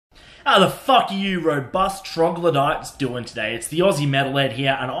How the fuck are you robust troglodytes doing today? It's the Aussie Metalhead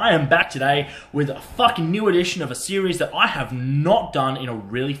here, and I am back today with a fucking new edition of a series that I have not done in a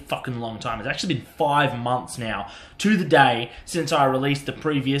really fucking long time. It's actually been 5 months now, to the day, since I released the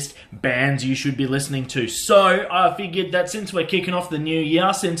previous bands you should be listening to. So, I figured that since we're kicking off the new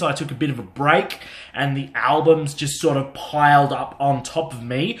year, since I took a bit of a break, and the albums just sort of piled up on top of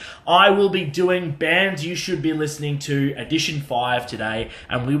me, I will be doing bands you should be listening to, edition 5 today,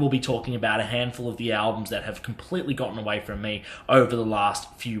 and we will be talking about a handful of the albums that have completely gotten away from me over the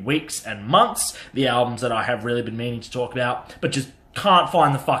last few weeks and months, the albums that I have really been meaning to talk about, but just can't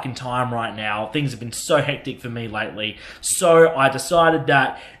find the fucking time right now. Things have been so hectic for me lately, so I decided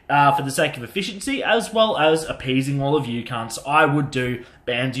that for the sake of efficiency, as well as appeasing all of you cunts, I would do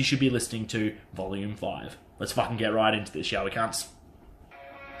Bands You Should Be Listening To, Volume 5. Let's fucking get right into this, shall we, cunts?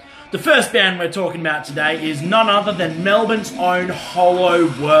 The first band we're talking about today is none other than Melbourne's own Hollow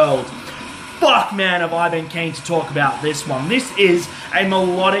World. Fuck, man, have I been keen to talk about this one. This is a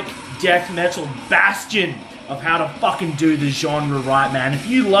melodic death metal bastion of how to fucking do the genre right, man. If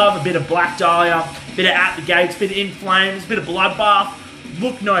you love a bit of Black Dahlia, a bit of At the Gates, a bit of In Flames, a bit of Bloodbath,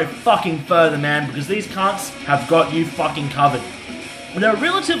 look no fucking further, man, because these cunts have got you fucking covered. They're a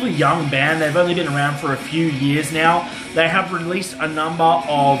relatively young band. They've only been around for a few years now. They have released a number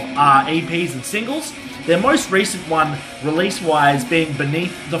of EPs and singles. Their most recent one, release-wise, being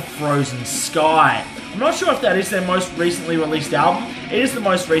Beneath the Frozen Sky. I'm not sure if that is their most recently released album. It is the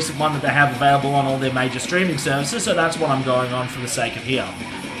most recent one that they have available on all their major streaming services, so that's what I'm going on for the sake of here.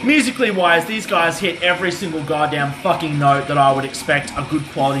 Musically wise, these guys hit every single goddamn fucking note that I would expect a good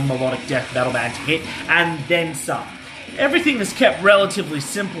quality melodic death metal band to hit, and then some. Everything is kept relatively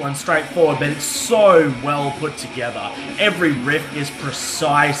simple and straightforward, but it's so well put together. Every riff is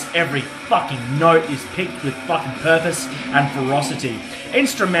precise, every fucking note is picked with fucking purpose and ferocity.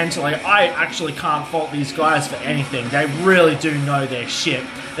 Instrumentally, I actually can't fault these guys for anything. They really do know their shit.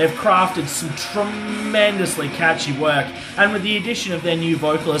 They've crafted some tremendously catchy work, and with the addition of their new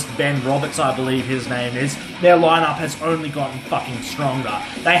vocalist, Ben Roberts, I believe his name is, their lineup has only gotten fucking stronger.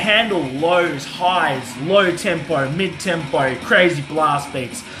 They handle lows, highs, low tempo, mid-tempo, crazy blast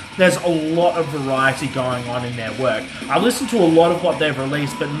beats. There's a lot of variety going on in their work. I listened to a lot of what they've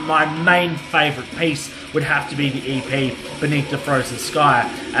released, but my main favourite piece would have to be the EP, Beneath the Frozen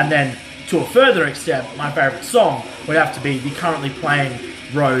Sky. And then, to a further extent, my favourite song would have to be the currently playing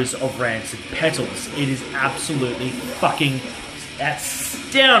Rose of Rancid Petals. It is absolutely fucking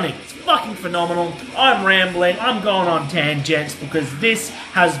astounding. It's fucking phenomenal. I'm rambling, I'm going on tangents, because this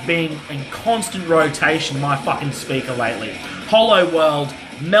has been in constant rotation in my fucking speaker lately. Hollow World,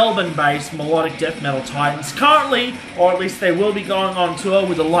 Melbourne-based melodic death metal titans, currently, or at least they will be going on tour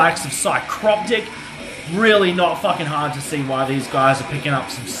with the likes of Psychroptic. Really not fucking hard to see why these guys are picking up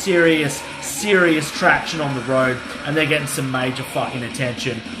some serious traction on the road, and they're getting some major fucking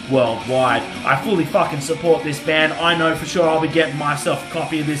attention worldwide. I fully fucking support this band. I know for sure I'll be getting myself a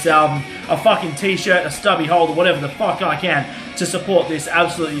copy of this album, a fucking t-shirt, a stubby holder, whatever the fuck I can to support this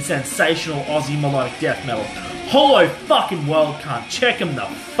absolutely sensational Aussie melodic death metal. Hollow fucking World, cunt. Check them the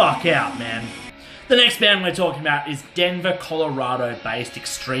fuck out, man. The next band we're talking about is Denver, Colorado-based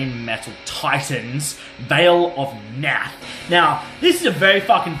extreme metal titans, Vale of Pnath. Now, this is a very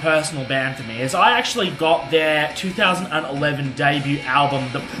fucking personal band to me, as I actually got their 2011 debut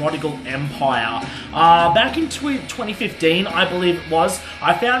album, The Prodigal Empire, back in 2015, I believe it was.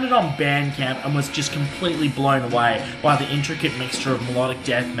 I found it on Bandcamp and was just completely blown away by the intricate mixture of melodic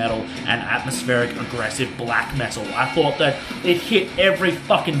death metal and atmospheric aggressive black metal. I thought that it hit every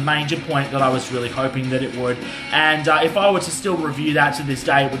fucking major point that I was really hoping that it would, and if I were to still review that to this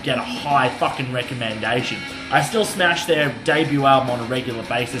day, it would get a high fucking recommendation. I still smash their debut album on a regular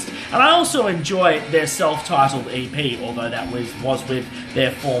basis, and I also enjoy their self-titled EP, although that was with their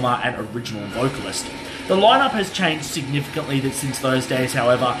former and original vocalist. The lineup has changed significantly since those days,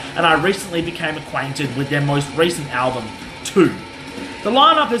 however, and I recently became acquainted with their most recent album, 2. The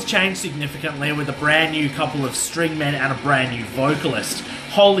lineup has changed significantly with a brand new couple of stringmen and a brand new vocalist.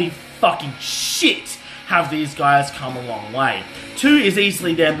 Holy fucking shit, have these guys come a long way. 2 is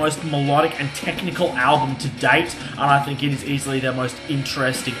easily their most melodic and technical album to date, and I think it is easily their most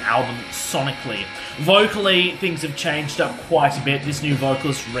interesting album sonically. Vocally, things have changed up quite a bit. This new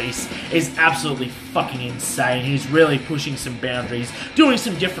vocalist, Reese, is absolutely fucking insane. He's really pushing some boundaries, doing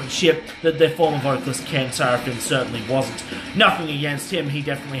some different shit that their former vocalist, Ken Sarafin, certainly wasn't. Nothing against him, he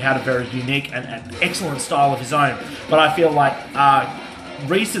definitely had a very unique and excellent style of his own, but I feel like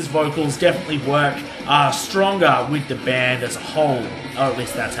Reese's vocals definitely work stronger with the band as a whole, or at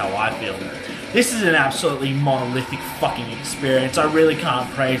least that's how I feel. This is an absolutely monolithic fucking experience. I really can't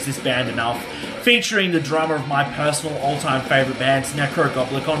praise this band enough. Featuring the drummer of my personal all-time favourite bands,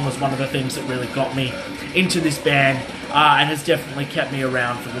 Necrogoblicon, was one of the things that really got me into this band and has definitely kept me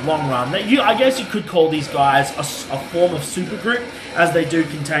around for the long run. I guess you could call these guys a form of supergroup, as they do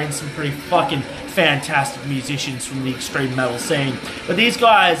contain some pretty fucking fantastic musicians from the extreme metal scene. But these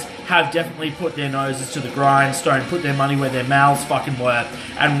guys have definitely put their noses to the grindstone, put their money where their mouths fucking were,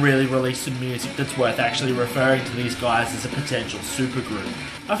 and really released some music that's worth actually referring to these guys as a potential supergroup.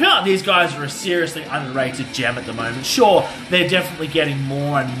 I feel like these guys are a seriously underrated gem at the moment. Sure, they're definitely getting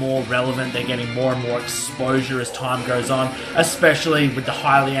more and more relevant, they're getting more and more exposure as time goes on, especially with the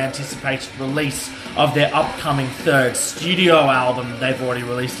highly anticipated release of their upcoming third studio album. They've already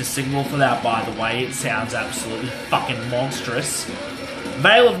released a single for that, by the way. It sounds absolutely fucking monstrous.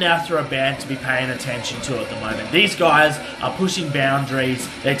 Vale of Pnath are a band to be paying attention to at the moment. These guys are pushing boundaries,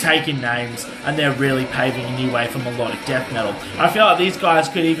 they're taking names, and they're really paving a new way for melodic death metal. I feel like these guys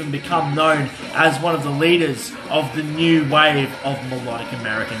could even become known as one of the leaders of the new wave of melodic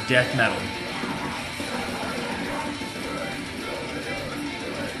American death metal.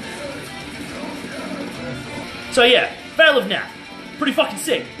 So yeah, Vale of Pnath, pretty fucking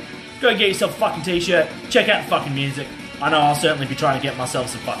sick. Go get yourself a fucking t-shirt, check out the fucking music. I know I'll certainly be trying to get myself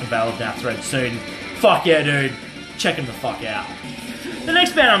some fucking Vale of Pnath threads soon. Fuck yeah, dude. Check them the fuck out. The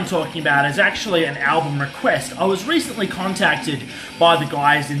next band I'm talking about is actually an album request. I was recently contacted by the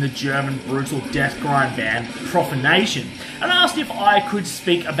guys in the German brutal death grind band Profanation, and asked if I could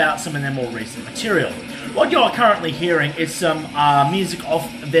speak about some of their more recent material. What you're currently hearing is some music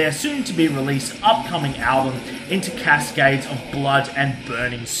off their soon-to-be-released upcoming album, Into Cascades of Blood and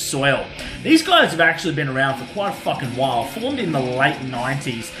Burning Soil. These guys have actually been around for quite a fucking while. Formed in the late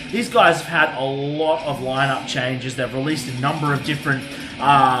 90s, these guys have had a lot of lineup changes. They've released a number of different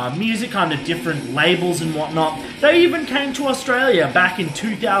music under different labels and whatnot. They even came to Australia back in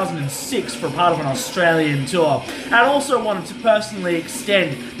 2006 for part of an Australian tour, and also wanted to personally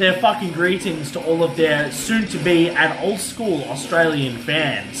extend their fucking greetings to all of their soon-to-be and old-school Australian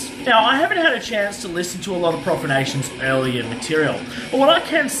fans. Now, I haven't had a chance to listen to a lot of Profanation's earlier material, but what I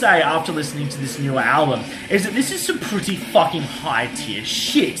can say after listening to this newer album is that this is some pretty fucking high-tier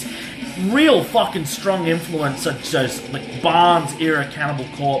shit. Real fucking strong influence such as like Barnes-era Cannibal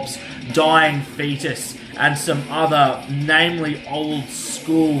Corpse, Dying Fetus, and some other, namely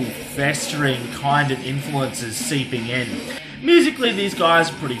old-school, festering kind of influences seeping in. Musically, these guys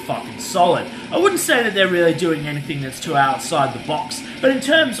are pretty fucking solid. I wouldn't say that they're really doing anything that's too outside the box, but in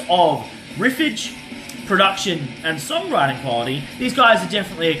terms of riffage, production, and songwriting quality, these guys are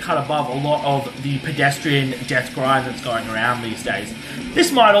definitely a cut above a lot of the pedestrian death grind that's going around these days.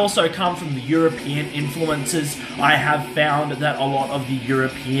 This might also come from the European influences. I have found that a lot of the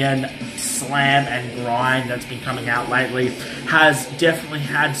European slam and grind that's been coming out lately has definitely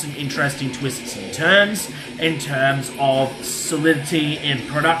had some interesting twists and turns in terms of solidity in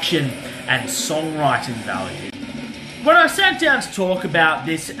production and songwriting value. When I sat down to talk about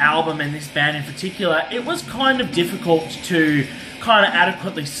this album and this band in particular, it was kind of difficult to kind of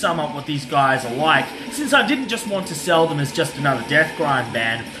adequately sum up what these guys are like, since I didn't just want to sell them as just another death grind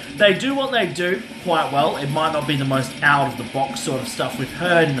band. They do what they do quite well. It might not be the most out-of-the-box sort of stuff we've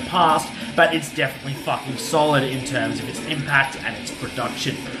heard in the past, but it's definitely fucking solid in terms of its impact and its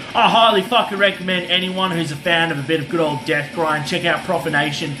production. I highly fucking recommend anyone who's a fan of a bit of good old death grind check out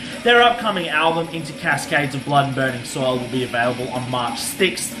Profanation. Their upcoming album, Into Cascades of Blood and Burning Soil, will be available on March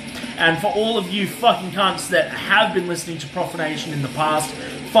 6th. And for all of you fucking cunts that have been listening to Profanation in the past,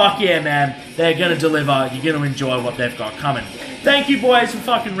 fuck yeah, man. They're gonna deliver. You're gonna enjoy what they've got coming. Thank you, boys, for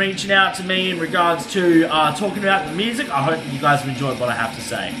fucking reaching out to me in regards to talking about the music. I hope that you guys have enjoyed what I have to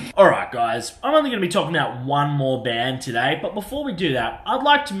say. Alright, guys. I'm only going to be talking about one more band today, but before we do that, I'd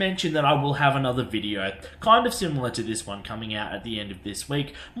like to mention that I will have another video, kind of similar to this one, coming out at the end of this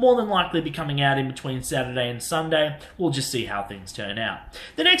week. More than likely be coming out in between Saturday and Sunday. We'll just see how things turn out.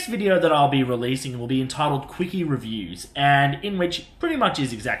 The next video that I'll be releasing will be entitled Quickie Reviews, and in which pretty much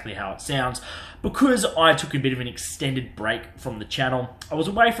is exactly how it sounds. Because I took a bit of an extended break from the channel, I was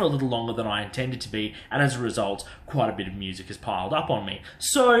away for a little longer than I intended to be, and as a result, quite a bit of music has piled up on me.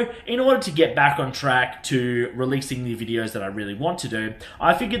 So, in order to get back on track to releasing the videos that I really want to do,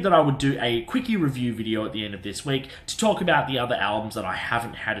 I figured that I would do a quickie review video at the end of this week to talk about the other albums that I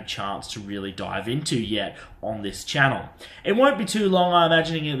haven't had a chance to really dive into yet on this channel. It won't be too long. I'm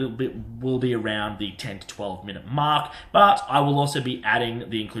imagining it will be around the 10 to 12 minute mark, but I will also be adding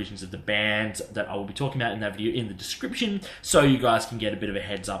the inclusions of the bands that I will be talking about in that video in the description, so you guys can get a bit of a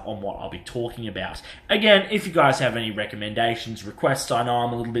heads up on what I'll be talking about. Again, if you guys have any recommendations, requests, I know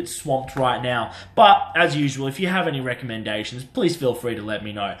I'm a little bit swamped right now, but as usual, if you have any recommendations, please feel free to let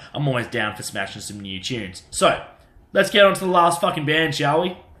me know. I'm always down for smashing some new tunes. So, let's get on to the last fucking band, shall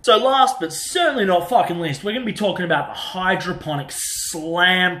we? So last but certainly not fucking least, we're going to be talking about the hydroponic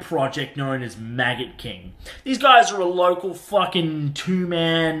slam project known as Maggot King. These guys are a local fucking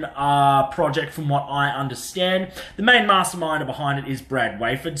two-man project from what I understand. The main mastermind behind it is Brad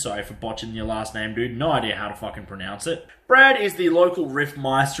Wayford. Sorry for botching your last name, dude. No idea how to fucking pronounce it. Brad is the local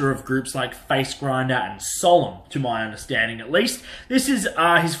riffmeister of groups like Face Grinder and Solemn, to my understanding at least. This is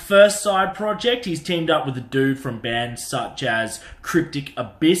his first side project. He's teamed up with a dude from bands such as Cryptic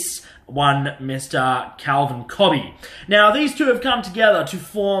Abyss, one Mr. Calvin Cobby. Now, these two have come together to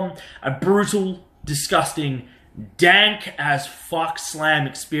form a brutal, disgusting, dank as fuck slam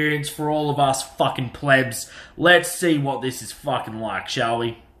experience for all of us fucking plebs. Let's see what this is fucking like, shall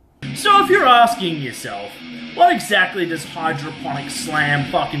we? So if you're asking yourself, what exactly does hydroponic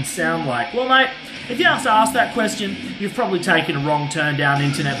slam fucking sound like? Well, mate, if you have to ask that question, you've probably taken a wrong turn down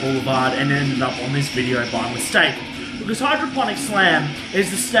Internet Boulevard and ended up on this video by mistake. Because hydroponic slam is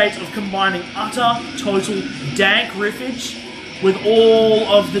the state of combining utter, total, dank riffage with all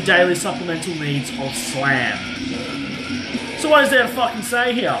of the daily supplemental needs of slam. So what is there to fucking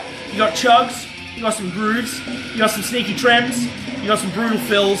say here? You got chugs, you got some grooves, you got some sneaky trems, you got some brutal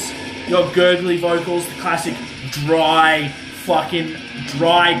fills, you got gurgly vocals, the classic dry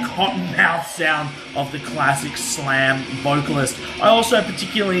cotton mouth sound of the classic slam vocalist. I also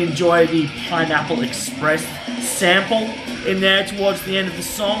particularly enjoy the Pineapple Express sample in there towards the end of the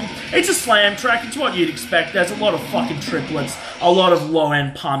song. It's a slam track, it's what you'd expect. There's a lot of fucking triplets, a lot of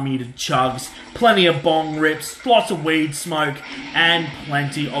low-end palm-metered chugs, plenty of bong rips, lots of weed smoke, and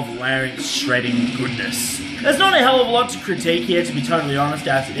plenty of larynx shredding goodness. There's not a hell of a lot to critique here, to be totally honest,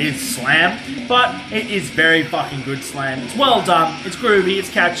 as it is slam, but it is very fucking good slam. It's well done, it's groovy, it's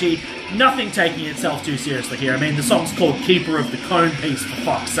catchy, nothing taking itself too seriously here. I mean, the song's called Keeper of the Cone Piece, for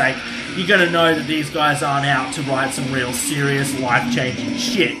fuck's sake. You're gonna know that these guys aren't out to write some real serious, life-changing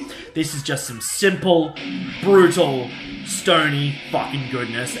shit. This is just some simple, brutal, stony fucking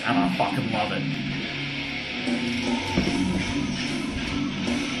goodness, and I fucking love it.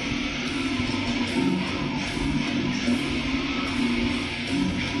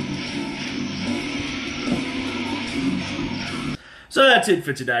 So that's it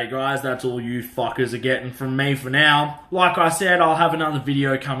for today, guys. That's all you fuckers are getting from me for now. Like I said, I'll have another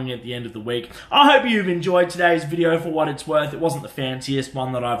video coming at the end of the week. I hope you've enjoyed today's video for what it's worth. It wasn't the fanciest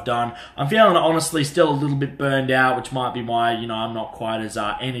one that I've done. I'm feeling, honestly, still a little bit burned out, which might be why, you know, I'm not quite as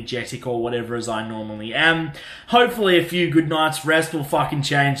energetic or whatever as I normally am. Hopefully a few good nights rest will fucking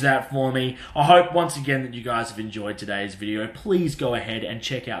change that for me. I hope, once again, that you guys have enjoyed today's video. Please go ahead and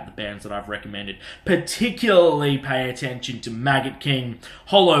check out the bands that I've recommended. Particularly pay attention to Maggot King,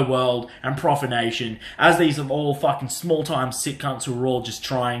 Hollow World, and Profanation, as these are all fucking small-time sick cunts who are all just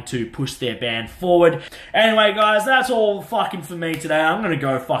trying to push their band forward. Anyway, guys, that's all fucking for me today. I'm gonna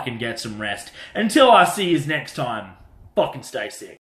go fucking get some rest. Until I see yous next time, fucking stay sick.